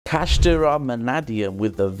Kashtira Mannadium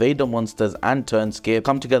with the Veda monsters and Turnscape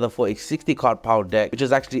come together for a 60 card power deck, which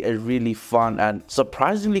is actually a really fun and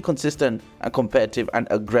surprisingly consistent and competitive and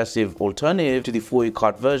aggressive alternative to the 40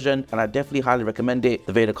 card version, and I definitely highly recommend it.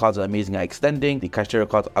 The Veda cards are amazing at extending, the Kashtira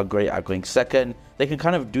cards are great at going second. They can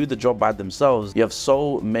kind of do the job by themselves. You have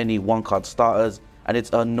so many one card starters and it's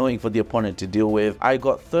annoying for the opponent to deal with. I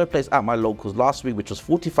got third place at my locals last week, which was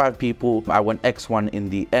 45 people. I went X1 in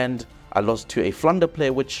the end. I lost to a Flunder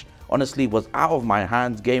player, which honestly was out of my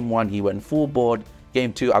hands. Game 1, he went full board.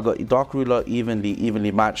 Game 2, I got Dark Ruler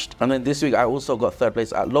evenly matched. And then this week, I also got third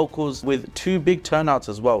place at locals with 2 big turnouts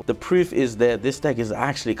as well. The proof is there. This deck is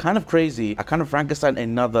actually kind of crazy. I kind of Frankenstein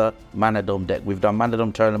another Mannadium deck. We've done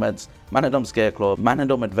Mannadium Tournaments, Mannadium Scareclaw,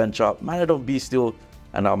 Mannadium Adventure, Mannadium Bystials,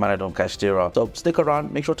 and now Mannadium Kashtira. So stick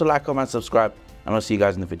around, make sure to like, comment, subscribe, and I'll see you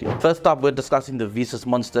guys in the video. First up, we're discussing the Visas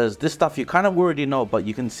monsters. This stuff you kind of already know, but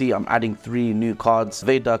you can see I'm adding 3 new cards: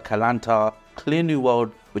 Veda, Kalanta, Clear New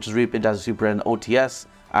World, which is reprinted as a super in OTS,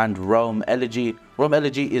 and Rome Elegy. Rome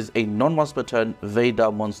Elegy is a non-once per turn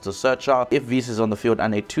Veda monster searcher. If Visas is on the field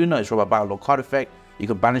and a tuner is from a battle or card effect, you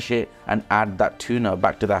can banish it and add that tuner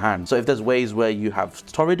back to the hand. So if there's ways where you have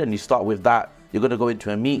Torrid and you start with that, you're going to go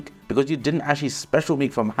into a Meek because you didn't actually special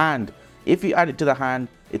Meek from hand. If you add it to the hand,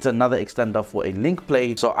 it's another extender for a link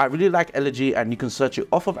play. So I really like Elegy, and you can search it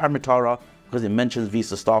off of Amritara because it mentions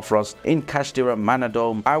Visa Starfrost. In Kashtira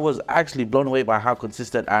Mannadium, I was actually blown away by how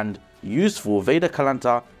consistent and useful Veda,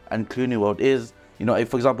 Kalanta, and Clear New World is. You know, if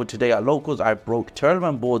for example today at locals I broke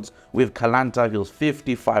tournament boards with Kalanta, it was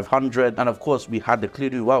 50, 500, and of course we had the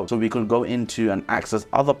Clear New World, so we could go into and access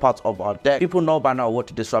other parts of our deck. People know by now what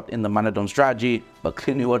to disrupt in the Mannadium strategy, but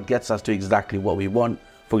Clear New World gets us to exactly what we want.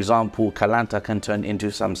 For example, Kalanta can turn into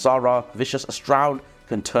Samsara, Vicious Stroud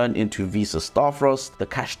can turn into Visa Starfrost, the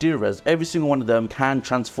Kashtiras, every single one of them can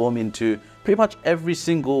transform into pretty much every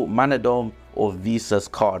single Mannadium or Visa's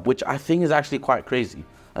card, which I think is actually quite crazy.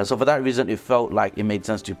 And so for that reason, it felt like it made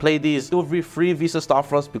sense to play these. Still free Visa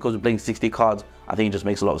Starfrost because we're playing 60 cards. I think it just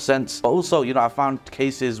makes a lot of sense. But also, you know, I found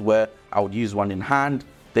cases where I would use one in hand.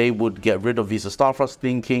 They would get rid of Visa Starfrost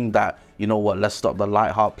thinking that, you know what, let's stop the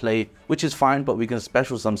Lightheart play, which is fine, but we can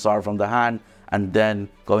special Samsara from the hand and then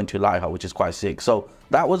go into Lightheart, which is quite sick. So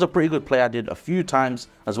that was a pretty good play I did a few times,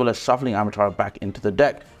 as well as shuffling Amritara back into the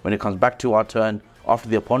deck. When it comes back to our turn, after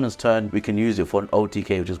the opponent's turn, we can use it for an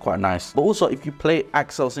OTK, which is quite nice. But also, if you play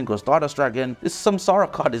Axel Synchro Stardust Dragon, this Samsara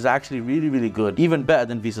card is actually really good, even better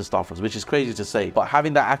than Visa Starfrost, which is crazy to say. But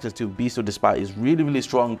having that access to Bystials Despite is really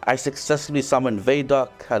strong. I successfully summoned Veda.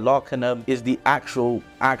 Kalarkanum is the actual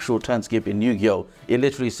turn skip in Yu-Gi-Oh! It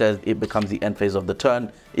literally says it becomes the end phase of the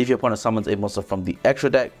turn. If your opponent summons a monster from the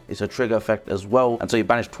extra deck, it's a trigger effect as well, and so you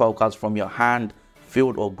banish 12 cards from your hand,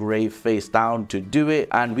 field or grave face down to do it,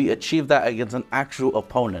 and we achieved that against an actual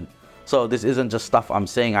opponent. So this isn't just stuff I'm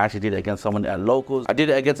saying. I actually did it against someone at locals. I did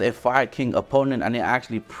it against a Fire King opponent, and it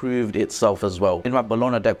actually proved itself as well. In my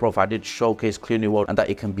Baronne deck profile, I did showcase Clear New World and that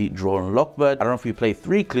it can beat Droll and Lockbird. I don't know if we play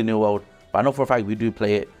 3 Clear New World, but I know for a fact we do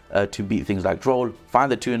play it to beat things like Droll, find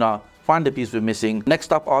the tuner, find the piece we're missing.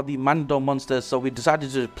 Next up are the Mannadium monsters. So we decided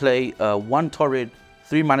to play 1 Torrid,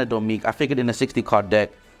 3 Mannadium Meek. I figured in a 60 card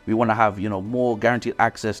deck, we want to have, you know, more guaranteed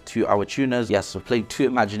access to our tuners. Yes, so played 2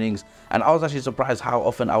 Imaginings, and I was actually surprised how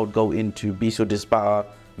often I would go into Bystials Despite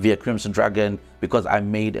via Crimson Dragon because I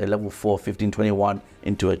made a level 4 1521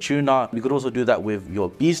 into a tuner. You could also do that with your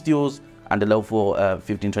Bystials and the level 4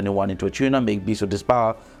 1521 into a tuner, make Bystials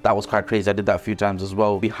Despite. That was quite crazy. I did that a few times as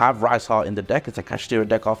well. We have Rice Heart in the deck. It's a Kashtira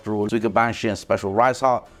deck after all, so we can banish it and special Rice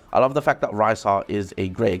Heart. I love the fact that Rice Heart is a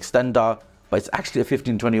great extender, but it's actually a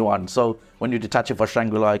 1521. So when you detach it for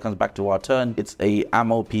Shangri-La, it comes back to our turn. It's a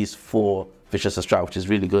ammo piece for Vicious Strat, which is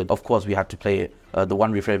really good. Of course, we had to play it, the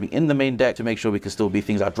one reframing in the main deck to make sure we could still beat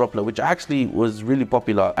things like Droppler, which actually was really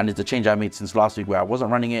popular, and it's a change I made since last week where I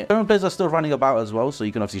wasn't running it. Current players are still running about as well, so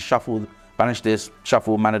you can obviously shuffle, banish this,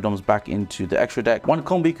 shuffle Mannadiums back into the extra deck. One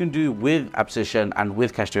combo you can do with Abscission and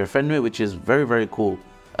with Kashtira Fenrir, which is very cool.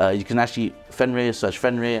 You can actually Fenrir, search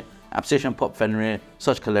Fenrir, Abscission, pop Fenrir,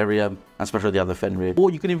 search Calerium, and special the other Fenrir. Or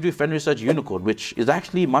you can even do Fenrir, search Unicorn, which is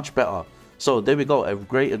actually much better. So there we go, a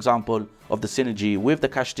great example of the synergy with the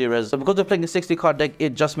Kashtiras. So because we're playing a 60 card deck,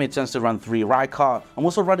 it just made sense to run 3 Rykar. I'm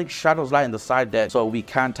also running Shadows Light in the side deck, so we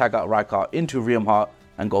can tag out Rykar into Realm Heart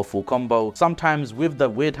and go full combo. Sometimes with the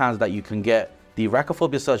weird hands that you can get, the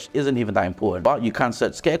Rakophobia search isn't even that important, but you can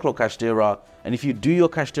search Scareclaw Kashtira, and if you do your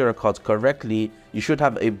Kashtira cards correctly, you should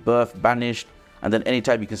have a Birth banished. And then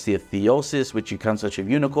anytime you can see a Theosis, which you can search with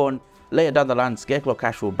Unicorn, Later down the line, Scareclaw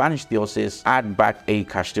Cash will banish Theosis, add back a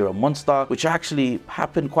Kashtira monster, which actually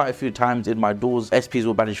happened quite a few times in my duels. SPs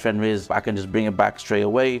will banish Fenris, but I can just bring it back straight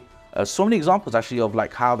away. So many examples actually of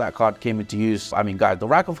like how that card came into use. I mean guys, the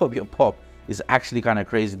Rhycophobia pop is actually kind of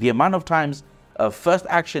crazy. The amount of times first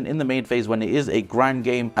action in the main phase when it is a grind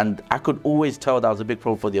game, and I could always tell that was a big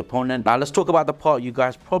problem for the opponent. Now let's talk about the part you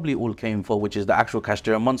guys probably all came for, which is the actual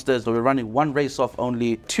Kashtira monsters. So we're running 1 race off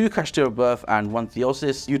only, 2 Kashtira birth and 1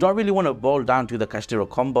 Theosis. You don't really want to boil down to the Kashtira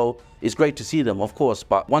combo. It's great to see them, of course,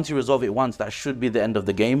 but once you resolve it once, that should be the end of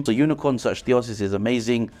the game. So Unicorn search Theosis is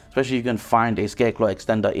amazing, especially if you can find a Scareclaw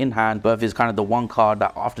extender in hand. Birth is kind of the one card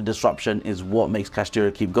that after disruption is what makes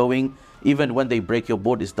Kashtira keep going. Even when they break your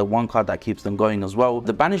board, it's the one card that keeps them going as well.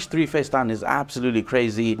 The banish 3 face down is absolutely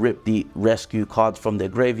crazy. Rip the rescue cards from their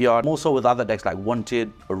graveyard. Also with other decks like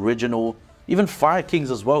Wanted, Original, even Fire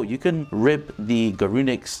Kings as well. You can rip the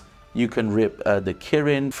Garunix, you can rip the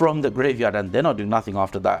Kirin from the graveyard, and they're not doing nothing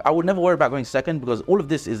after that. I would never worry about going second because all of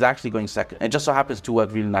this is actually going second. It just so happens to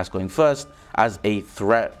work really nice going first as a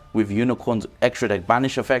threat with Unicorn's extra deck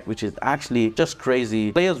banish effect, which is actually just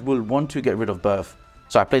crazy. Players will want to get rid of Birth.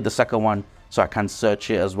 So I played the second one so I can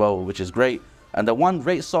search it as well, which is great. And the one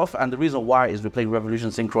race off, and the reason why is we're playing Revolution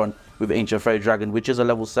Synchron with Ancient Fairy Dragon, which is a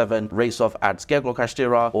level 7 race off at Scareclaw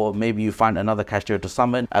Kashtira, or maybe you find another Kashtira to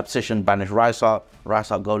summon. Obsession banish Rysart,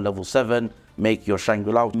 Rysart go level 7, make your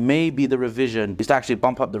Shangri-La. Maybe the revision is to actually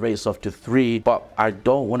bump up the race off to 3, but I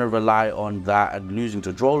don't want to rely on that and losing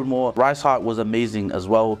to Droll more. Rysart was amazing as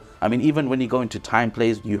well. I mean, even when you go into time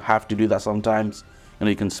plays, you have to do that sometimes. You know,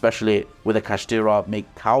 you can special it with a Kashtira,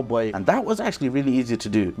 make Cowboy, and that was actually really easy to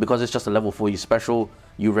do because it's just a level 4 special.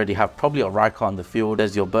 You already have probably a Rykar on the field.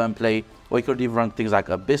 There's your burn play, or you could even run things like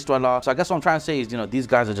a Bystials. So I guess what I'm trying to say is, you know, these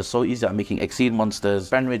guys are just so easy at making Exceed monsters.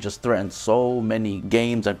 Fenrir just threatens so many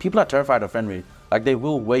games, and people are terrified of Fenrir. Like, they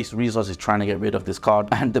will waste resources trying to get rid of this card.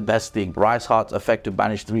 And the best thing, Rysart's effect to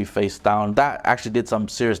banish 3 face down, that actually did some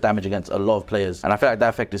serious damage against a lot of players. And I feel like that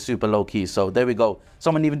effect is super low key. So there we go.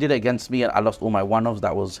 Someone even did it against me and I lost all my one-offs.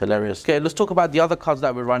 That was hilarious. Okay, let's talk about the other cards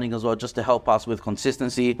that we're running as well, just to help us with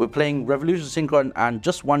consistency. We're playing Revolution Synchron and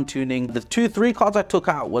just 1 tuning. The 2-3 cards I took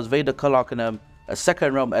out was Veda Arcanum, a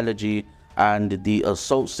Second Realm Elegy, and the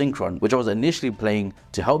Assault Synchron, which I was initially playing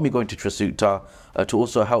to help me go into Trasuta, to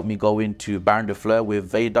also help me go into Baron de Fleur with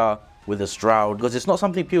Veda, with a Stroud, because it's not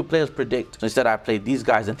something people players predict. So instead I played these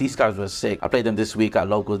guys, and these guys were sick. I played them this week at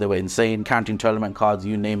locals. They were insane. Counting tournament cards,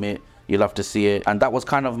 you name it, you love to see it. And that was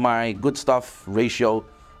kind of my good stuff ratio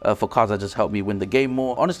for cards that just helped me win the game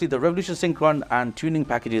more. Honestly, the Revolution Synchron and tuning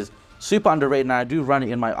packages, super underrated, and I do run it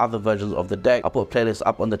in my other versions of the deck. I'll put a playlist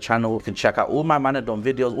up on the channel. You can check out all my Mannadium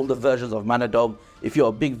videos, all the versions of Mannadium. If you're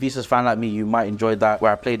a big Visas fan like me, you might enjoy that,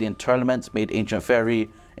 where I played in tournaments, made Ancient Fairy.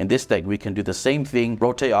 In this deck, we can do the same thing,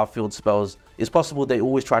 rotate our field spells. It's possible they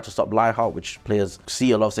always try to stop Lionheart, which players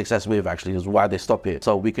see a lot of success with, actually, is why they stop it.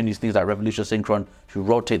 So we can use things like Revolution Synchron to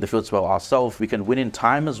rotate the field spell ourselves. We can win in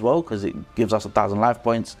time as well, because it gives us 1,000 life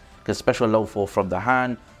points, because special low fall from the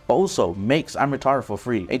hand. But also makes Amritara for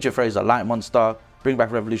free. Ancient Fairy is a light monster. Bring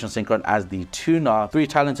back Revolution Synchron as the tuner. 3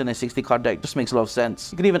 talents in a 60 card deck just makes a lot of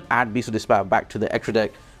sense. You can even add Beast of Despair back to the extra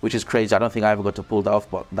deck, which is crazy. I don't think I ever got to pull that off,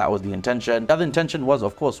 but that was the intention. The other intention was,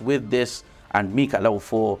 of course, with this and Meek at level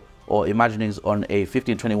 4, or Imaginings on a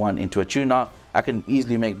 15-21 into a tuner, I can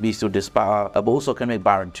easily make Beast of Despair, but also can make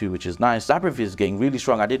Baron too, which is nice. Labyrinth is getting really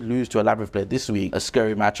strong. I did lose to a Labyrinth player this week, a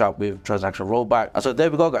scary matchup with Transaction Rollback. And so there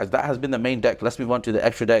we go, guys. That has been the main deck. Let's move on to the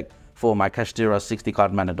extra deck for my Kashtira 60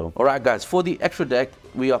 card Mannadium. Alright guys, for the extra deck,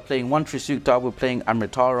 we are playing 1 Trisuta, we're playing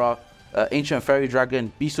Amritara, Ancient Fairy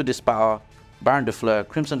Dragon, Beast of Despair, Baron de Fleur,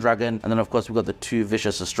 Crimson Dragon, and then of course we got the 2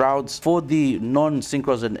 Vicious Strouds. For the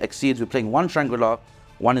non-synchros and exceeds, we're playing 1 Shangri-La,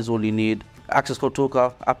 1 is all you need, Access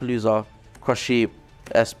Kotoka, Appaloosa, Crush Sheep,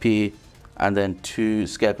 SP, and then 2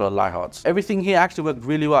 Scareclaw Lighthearts. Everything here actually worked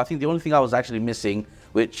really well. I think the only thing I was actually missing,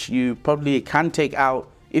 which you probably can take out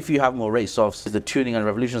if you have more race-offs, is the tuning and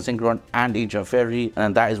Revolution Synchron and Ancient Fairy,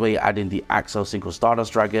 and that is where you add in the Axel Synchro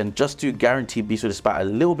Stardust Dragon, just to guarantee Beast with Despair a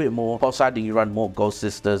little bit more. Post-siding, you run more Ghost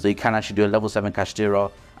Sisters, so you can actually do a level 7 Kashtira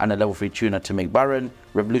and a level 3 tuner to make Baron.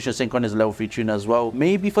 Revolution Synchron is a level 3 tuner as well.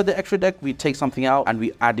 Maybe for the extra deck, we take something out and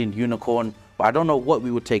we add in Unicorn, but I don't know what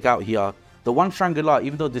we would take out here. The 1 Shangri-La,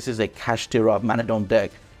 even though this is a Kashtira Mannadium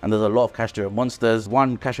deck, and there's a lot of Kashtira monsters,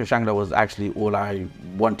 1 Kashtira Shangri-La was actually all I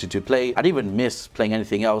wanted to play. I didn't even miss playing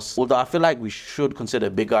anything else, although I feel like we should consider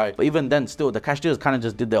Big Eye. But even then, still, the Kashtiras kind of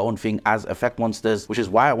just did their own thing as effect monsters, which is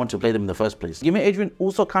why I want to play them in the first place. Gimme Adrian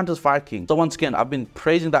also counters Fire King. So once again, I've been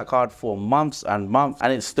praising that card for months and months,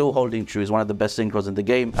 and it's still holding true. It's one of the best synchros in the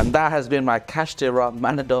game. And that has been my Kashtira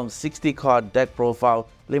Mannadium 60 card deck profile.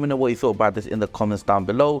 Let me know what you thought about this in the comments down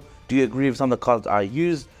below. Do you agree with some of the cards I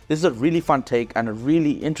used? This is a really fun take and a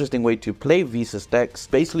really interesting way to play Visas decks.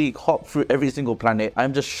 Basically hop through every single planet.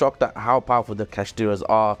 I'm just shocked at how powerful the Kashtiras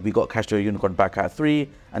are. We got Kashtira Unicorn back at 3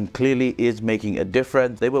 and clearly is making a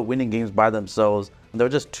difference. They were winning games by themselves and there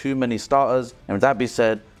were just too many starters. And with that being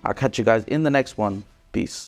said, I'll catch you guys in the next one. Peace.